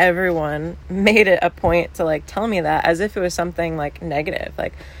 like everyone made it a point to like tell me that as if it was something like negative,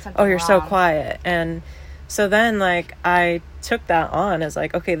 like, oh, you're so quiet. And so then like I took that on as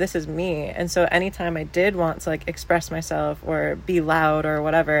like, okay, this is me. And so anytime I did want to like express myself or be loud or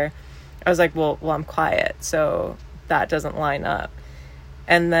whatever, I was like, well I'm quiet, so that doesn't line up.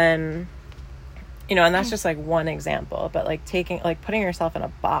 And then, you know, and that's just like one example, but like putting yourself in a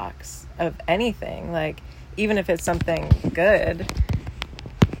box of anything, like even if it's something good,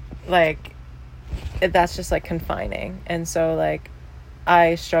 like that's just like confining. And so like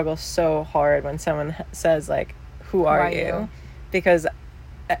I struggle so hard when someone says like, who are you? Because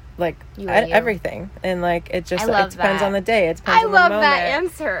like everything, and like it just it depends on the day, it depends on the moment. I love that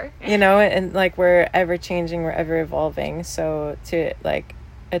answer. You know, and like we're ever changing, we're ever evolving, so to like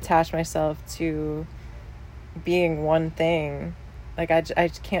attach myself to being one thing, like I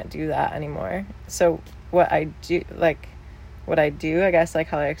just can't do that anymore. So what I do, I guess, like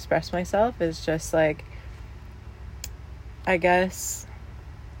how I express myself is just like, I guess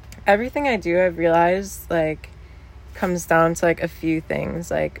everything I do, I've realized like comes down to like a few things,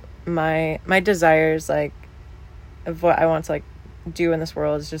 like my desires, like of what I want to like do in this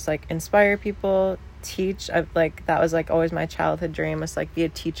world is just like inspire people, teach. I've like, that was like always my childhood dream, was like be a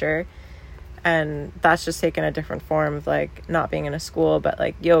teacher. And that's just taken a different form of like not being in a school, but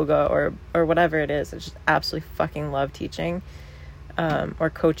like yoga or whatever it is. I just absolutely fucking love teaching,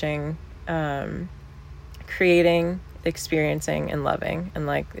 or coaching, creating, experiencing, and loving. And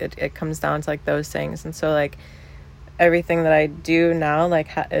like it comes down to like those things. And so like everything that I do now like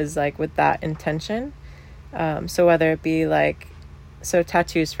is like with that intention. So whether it be like, so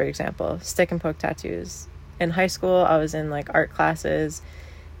tattoos, for example, stick and poke tattoos. In high school, I was in like art classes,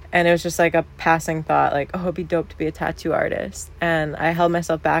 and it was just like a passing thought, like, oh, it'd be dope to be a tattoo artist. And I held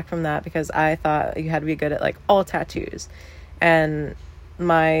myself back from that because I thought you had to be good at like all tattoos. And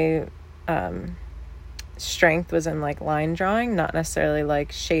my strength was in like line drawing, not necessarily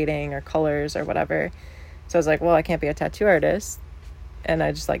like shading or colors or whatever. So I was like, well, I can't be a tattoo artist. And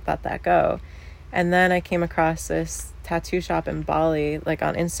I just like let that go. And then I came across this tattoo shop in Bali, like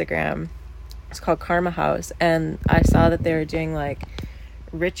on Instagram. It's called Karma House. And I saw that they were doing like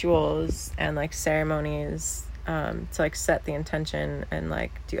rituals and like ceremonies to like set the intention and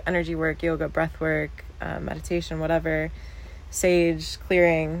like do energy work, yoga, breath work, meditation, whatever, sage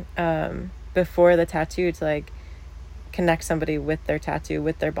clearing before the tattoo to like connect somebody with their tattoo,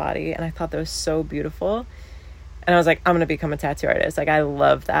 with their body. And I thought that was so beautiful, and I was like, I'm gonna become a tattoo artist. Like I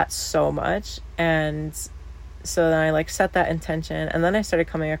love that so much. And so then I like set that intention, and then I started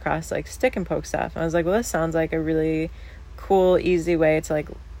coming across like stick and poke stuff. I was like, well, this sounds like a really cool, easy way to like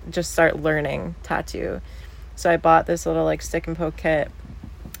just start learning tattoo. So I bought this little like stick and poke kit,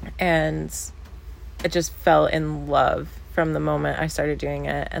 and it just fell in love from the moment I started doing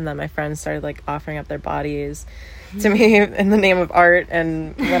it. And then my friends started like offering up their bodies to me in the name of art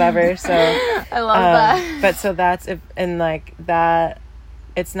and whatever. So I love that. But so that's if, and like that,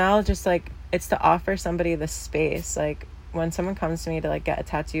 it's now just like, it's to offer somebody the space. Like when someone comes to me to like get a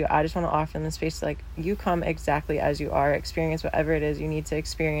tattoo, I just want to offer them the space to like, you come exactly as you are, experience whatever it is you need to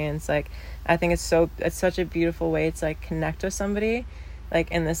experience. Like I think it's such a beautiful way to like connect with somebody,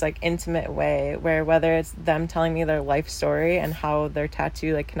 like in this like intimate way, where whether it's them telling me their life story and how their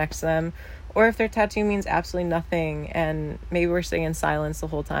tattoo like connects to them, or if their tattoo means absolutely nothing and maybe we're sitting in silence the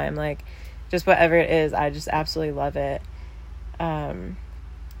whole time, like just whatever it is, I just absolutely love it.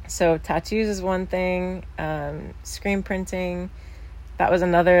 So tattoos is one thing. Screen printing, that was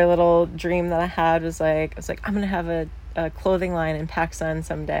another little dream that I had, was like, I was like, I'm gonna have a clothing line in PacSun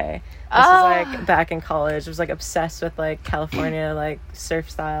someday. This was like back in college. I was like obsessed with like California like surf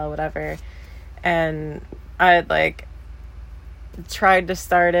style, whatever. And I had like tried to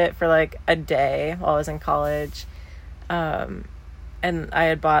start it for like a day while I was in college. And I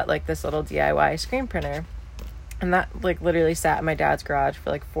had bought like this little DIY screen printer. And that like literally sat in my dad's garage for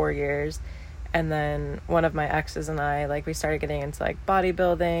like 4 years. And then one of my exes and I, like, we started getting into like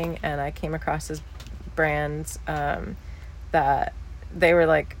bodybuilding, and I came across this brands that they were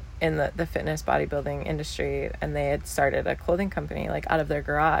like in the fitness bodybuilding industry, and they had started a clothing company like out of their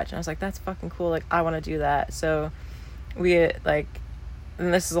garage. And I was like, that's fucking cool, like I want to do that. So we like,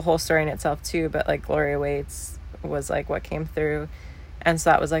 and this is a whole story in itself too, but like Gloria Waits was like what came through. And so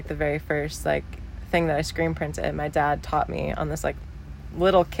that was like the very first like thing that I screen printed. My dad taught me on this like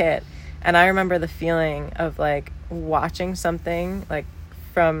little kit, and I remember the feeling of like watching something like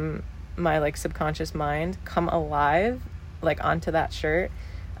from my like subconscious mind come alive like onto that shirt.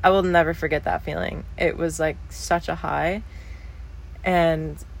 I will never forget that feeling. It was like such a high,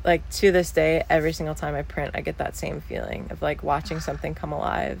 and like to this day, every single time I print, I get that same feeling of like watching something come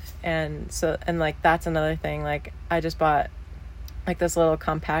alive. And so, and like that's another thing, like I just bought like this little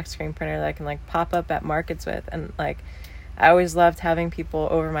compact screen printer that I can like pop up at markets with, and like I always loved having people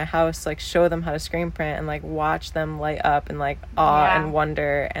over my house, like show them how to screen print and like watch them light up and like awe and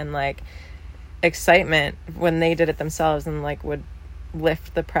wonder and like excitement when they did it themselves, and like would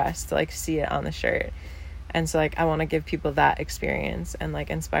lift the press to like see it on the shirt. And so like I want to give people that experience and like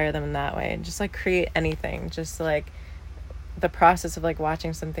inspire them in that way, and just like create anything, just like the process of like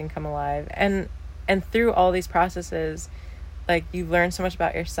watching something come alive. And through all these processes, like you learn so much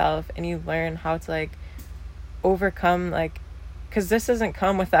about yourself, and you learn how to like overcome, like, because this doesn't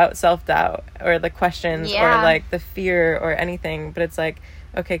come without self-doubt or the questions or like the fear or anything, but it's like,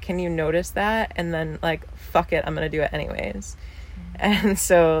 okay, can you notice that? And then like, fuck it, I'm gonna do it anyways. And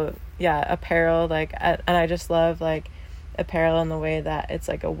so yeah, apparel, like, and I just love like apparel in the way that it's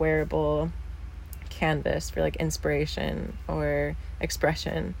like a wearable canvas for like inspiration or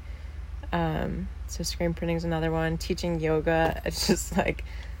expression. So screen printing is another one. Teaching yoga, it's just like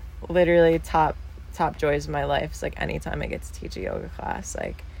literally top joys of my life. It's like anytime I get to teach a yoga class,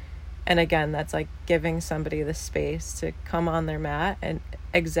 like, and again, that's like giving somebody the space to come on their mat and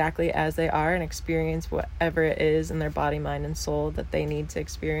exactly as they are and experience whatever it is in their body, mind, and soul that they need to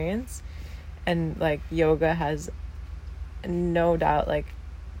experience. And like yoga has no doubt like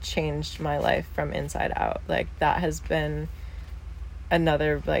changed my life from inside out. Like that has been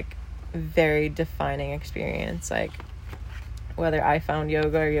another like very defining experience. Like whether I found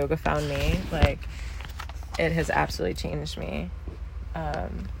yoga or yoga found me, like it has absolutely changed me.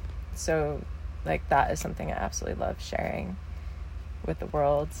 So like that is something I absolutely love sharing with the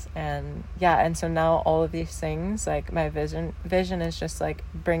world. And yeah, and so now all of these things, like my vision is just like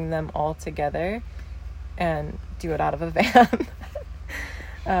bring them all together and do it out of a van.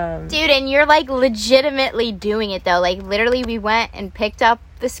 Dude, and you're like legitimately doing it though. Like literally we went and picked up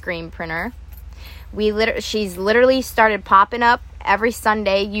the screen printer. She's literally started popping up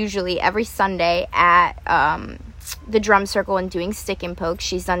usually every Sunday at the drum circle and doing stick and pokes.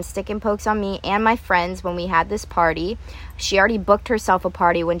 She's done stick and pokes on me and my friends when we had this party. She already booked herself a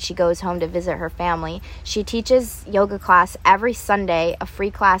party when she goes home to visit her family. She teaches yoga class every Sunday, a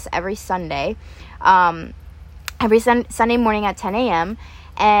free class every Sunday, every Sunday morning at 10 a.m.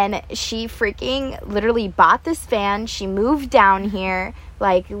 And she freaking literally bought this van. She moved down here,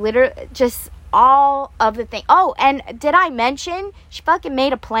 like literally just all of the things. Oh, and did I mention she fucking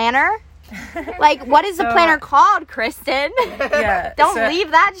made a planner? Like, what is the planner called, Kristen? Yeah. Don't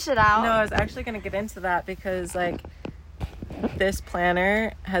leave that shit out. No, I was actually going to get into that because, like, this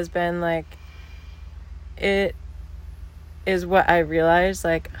planner has been, like, it is what I realized,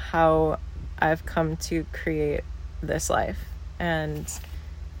 like, how I've come to create this life. And,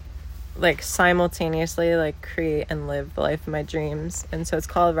 like, simultaneously, like, create and live the life of my dreams. And so it's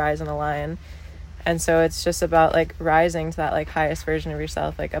called Rise and Align. And so it's just about like rising to that like highest version of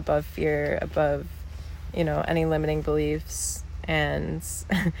yourself, like above fear, above, you know, any limiting beliefs, and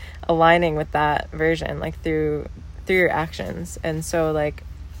aligning with that version like through your actions. And so like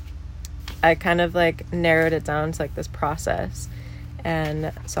I kind of like narrowed it down to like this process,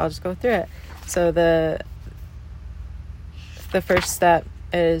 and so I'll just go through it. So the first step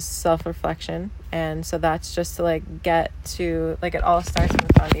is self-reflection, and so that's just to like get to like, it all starts from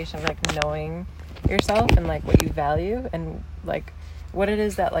the foundation of like knowing yourself and like what you value and like what it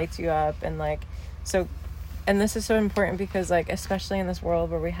is that lights you up. And like, so, and this is so important because like especially in this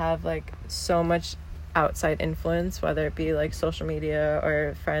world where we have like so much outside influence, whether it be like social media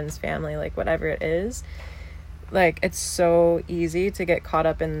or friends, family, like whatever it is, like it's so easy to get caught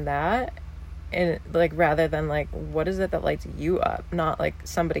up in that, and like rather than like what is it that lights you up, not like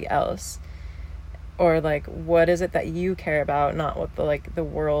somebody else, or like what is it that you care about, not what the like the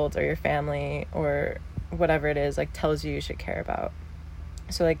world or your family or whatever it is like tells you should care about.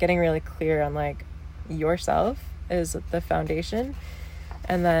 So like getting really clear on like yourself is the foundation.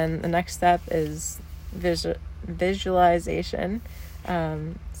 And then the next step is visualization.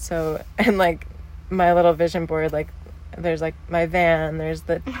 So, and like my little vision board, like there's like my van, there's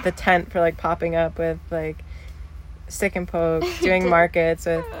the tent for like popping up with like stick and poke, doing markets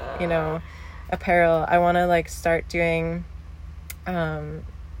with, you know, apparel. I want to like start doing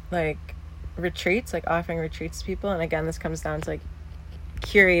like retreats, like offering retreats to people. And again, this comes down to like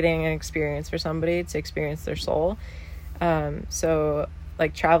curating an experience for somebody to experience their soul. So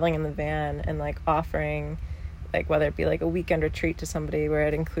like traveling in the van and like offering, like whether it be like a weekend retreat to somebody where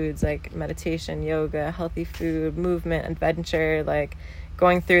it includes like meditation, yoga, healthy food, movement, adventure, like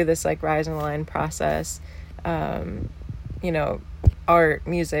going through this like rise and align process, you know, art,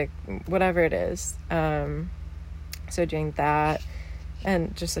 music, whatever it is. So doing that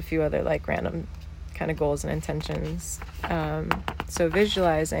and just a few other like random kind of goals and intentions. So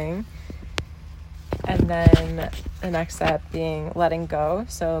visualizing, and then the next step being letting go.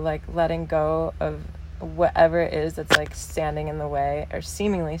 So like letting go of whatever it is that's like standing in the way or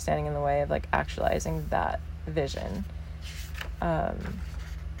seemingly standing in the way of like actualizing that vision.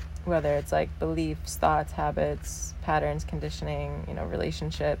 Whether it's like beliefs, thoughts, habits, patterns, conditioning, you know,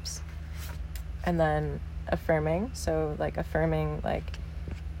 relationships. And then affirming. So like affirming like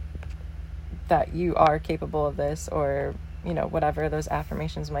that you are capable of this, or, you know, whatever those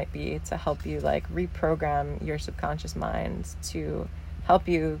affirmations might be, to help you like reprogram your subconscious mind to help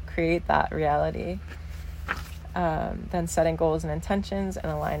you create that reality. Then setting goals and intentions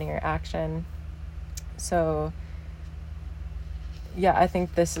and aligning your action. So yeah, I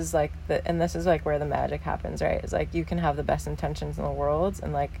think this is like this is like where the magic happens, right? It's like you can have the best intentions in the world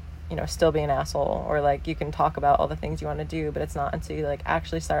and like, you know, still be an asshole, or like you can talk about all the things you want to do, but it's not until you like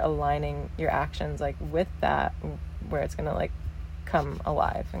actually start aligning your actions like with that where it's gonna like come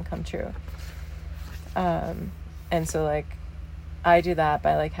alive and come true. And so like I do that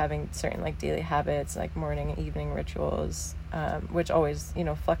by like having certain like daily habits, like morning and evening rituals, which always, you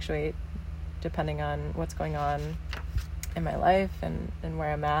know, fluctuate depending on what's going on in my life and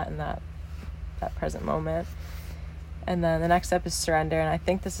where I'm at in that present moment. And then the next step is surrender. And I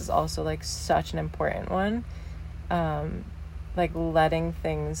think this is also like such an important one. Like letting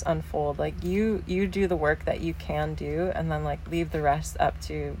things unfold. Like you do the work that you can do, and then like leave the rest up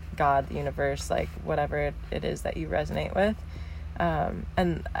to God, the universe, like whatever it is that you resonate with.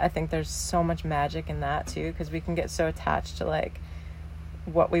 And I think there's so much magic in that too, because we can get so attached to like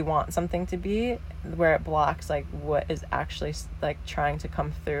what we want something to be, where it blocks like what is actually like trying to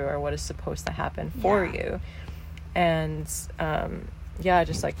come through or what is supposed to happen for you. And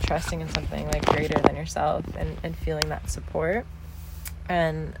just like trusting in something like greater than yourself and feeling that support.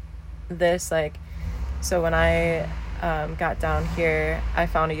 And this like, so when I got down here, I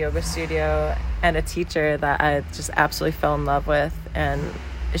found a yoga studio and a teacher that I just absolutely fell in love with. And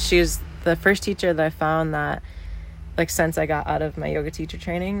she's the first teacher that I found that like since I got out of my yoga teacher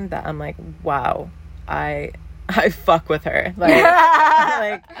training that I'm like, wow, I fuck with her. Like,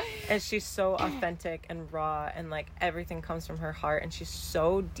 like, and she's so authentic and raw, and like everything comes from her heart, and she's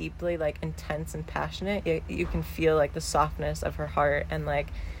so deeply like intense and passionate. You can feel like the softness of her heart, and like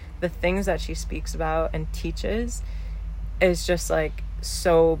the things that she speaks about and teaches is just like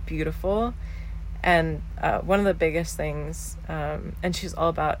so beautiful. And one of the biggest things, and she's all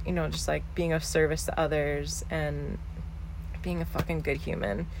about, you know, just like being of service to others and being a fucking good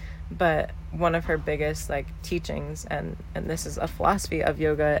human. But one of her biggest like teachings, and this is a philosophy of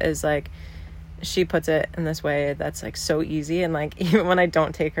yoga, is like she puts it in this way that's like so easy, and like even when I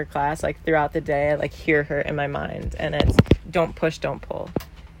don't take her class, like throughout the day I like hear her in my mind, and it's don't push, don't pull.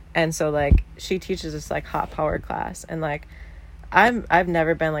 And so like she teaches this like hot power class, and like I've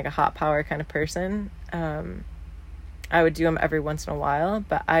never been like a hot power kind of person. I would do them every once in a while,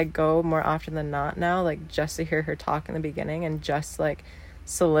 but I go more often than not now, like just to hear her talk in the beginning and just like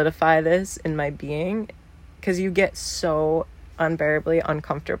solidify this in my being, because you get so unbearably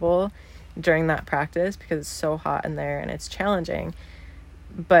uncomfortable during that practice because it's so hot in there and it's challenging.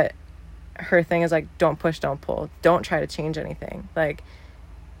 But her thing is like, don't push, don't pull, don't try to change anything. Like,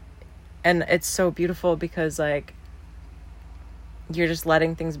 and it's so beautiful because like you're just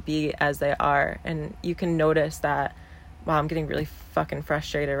letting things be as they are, and you can notice that, wow, I'm getting really fucking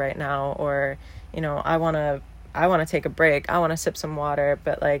frustrated right now, or, you know, I want to take a break, I want to sip some water,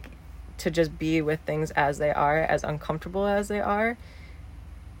 but like to just be with things as they are, as uncomfortable as they are,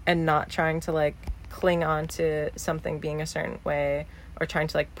 and not trying to like cling on to something being a certain way, or trying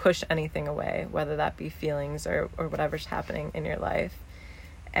to like push anything away, whether that be feelings or whatever's happening in your life.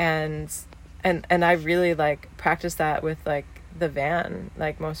 And I really like practice that with like the van,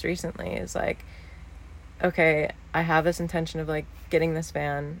 like most recently, is like, okay, I have this intention of like getting this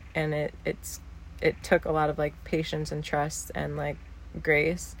van, and it took a lot of like patience and trust and like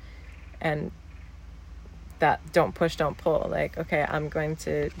grace, and that don't push, don't pull. Like, okay, I'm going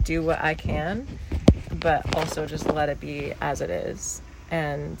to do what I can, but also just let it be as it is.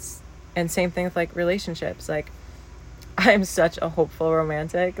 And same thing with like relationships. Like, I'm such a hopeful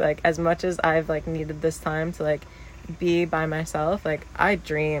romantic. Like, as much as I've like needed this time to like be by myself, like I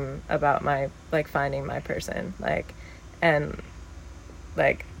dream about my like finding my person, like, and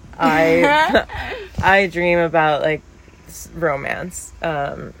like I dream about like romance,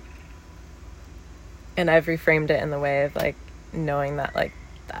 and I've reframed it in the way of like knowing that like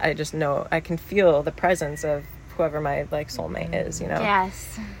I just know I can feel the presence of whoever my like soulmate is, you know.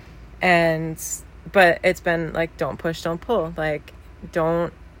 Yes. But it's been like, don't push, don't pull. Like,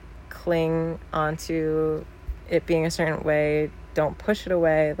 don't cling onto it being a certain way. Don't push it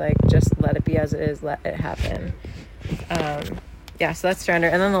away. Like, just let it be as it is. Let it happen. Yeah, so that's surrender.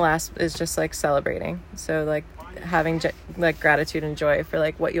 And then the last is just like celebrating. So like having like gratitude and joy for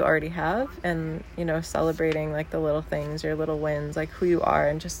like what you already have, and, you know, celebrating like the little things, your little wins, like who you are,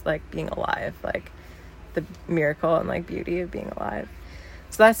 and just like being alive, like the miracle and like beauty of being alive.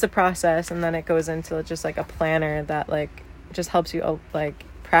 So that's the process, and then it goes into just like a planner that like just helps you like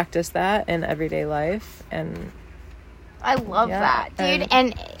practice that in everyday life. And I love that, dude.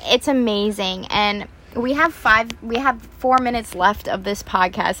 And it's amazing. And we have 4 minutes left of this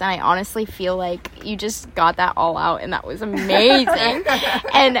podcast, and I honestly feel like you just got that all out, and that was amazing.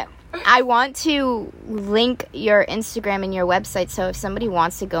 And I want to link your Instagram and your website, so if somebody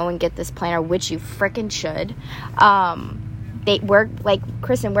wants to go and get this planner, which you freaking should,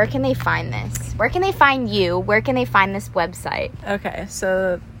 Kristen, where can they find this? Where can they find you? Where can they find this website? Okay,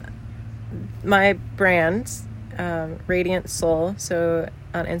 so my brand, Radiant Soul, so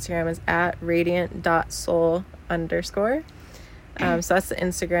on Instagram is at radiant.soul_. So that's the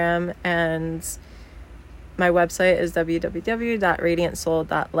Instagram, and my website is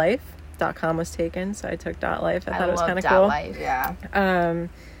www.radiantsoul.life.com was taken, so I took .life. I thought it was kind of cool. Life. Yeah.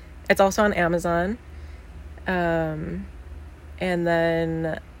 It's also on Amazon. And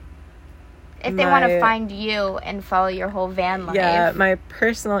then if they want to find you and follow your whole van life. Yeah, my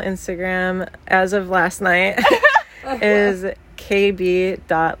personal Instagram as of last night is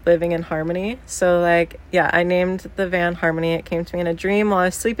kb.livinginharmony. So like, yeah, I named the van Harmony. It came to me in a dream while I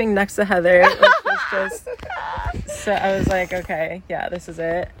was sleeping next to Heather, which was just, so I was like, okay, yeah, this is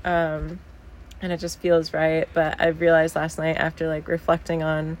it. And it just feels right. But I realized last night, after like reflecting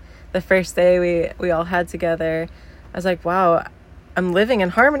on the first day we all had together, I was like, wow, I'm living in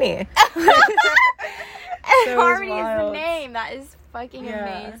harmony. So Harmony is the name. That is fucking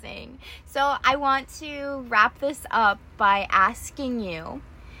amazing. So I want to wrap this up by asking you,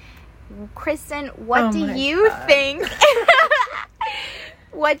 Kristen, what do you think?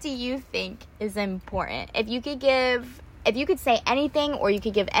 What do you think is important? If you could say anything, or you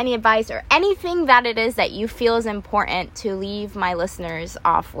could give any advice or anything that it is that you feel is important to leave my listeners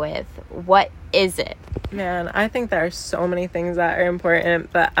off with, what is it? Man, I think there are so many things that are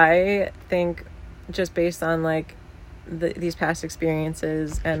important, but I think just based on like these past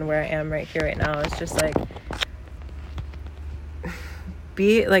experiences and where I am right here right now, it's just like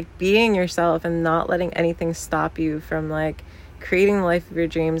being yourself and not letting anything stop you from like creating the life of your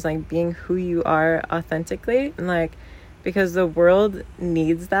dreams, like being who you are authentically, and like, because the world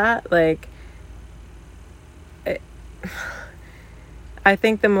needs that. Like, I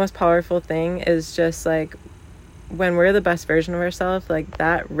think the most powerful thing is just like when we're the best version of ourselves, like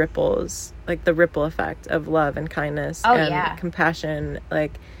that ripples, like the ripple effect of love and kindness and compassion.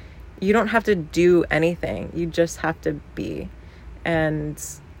 Like, you don't have to do anything, you just have to be. And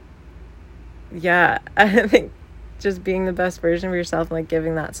yeah, I think just being the best version of yourself and like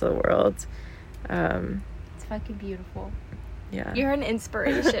giving that to the world. It's fucking beautiful. Yeah, you're an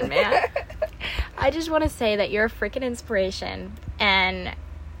inspiration, man. I just want to say that you're a freaking inspiration, and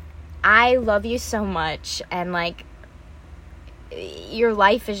I love you so much, and like your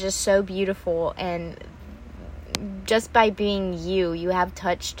life is just so beautiful, and just by being you have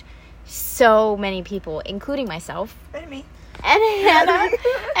touched so many people, including myself And me. and Hannah.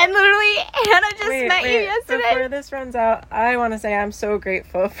 And literally Hannah just met you yesterday. Before this runs out, I want to say I'm so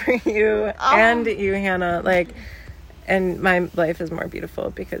grateful for you and you, Hannah. Like, and my life is more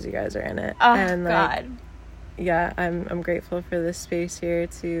beautiful because you guys are in it. Oh, and like, God. Yeah, I'm grateful for this space here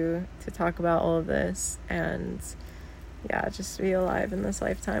to talk about all of this, and yeah, just be alive in this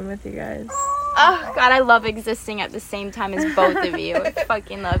lifetime with you guys. Oh, God, I love existing at the same time as both of you. I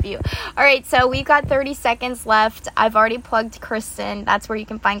fucking love you. All right, so we've got 30 seconds left. I've already plugged Kristen. That's where you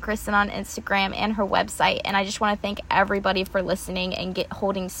can find Kristen on Instagram and her website. And I just want to thank everybody for listening and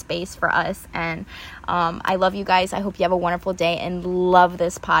holding space for us. And I love you guys. I hope you have a wonderful day and love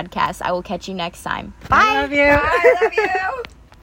this podcast. I will catch you next time. Bye. I love you. I love you.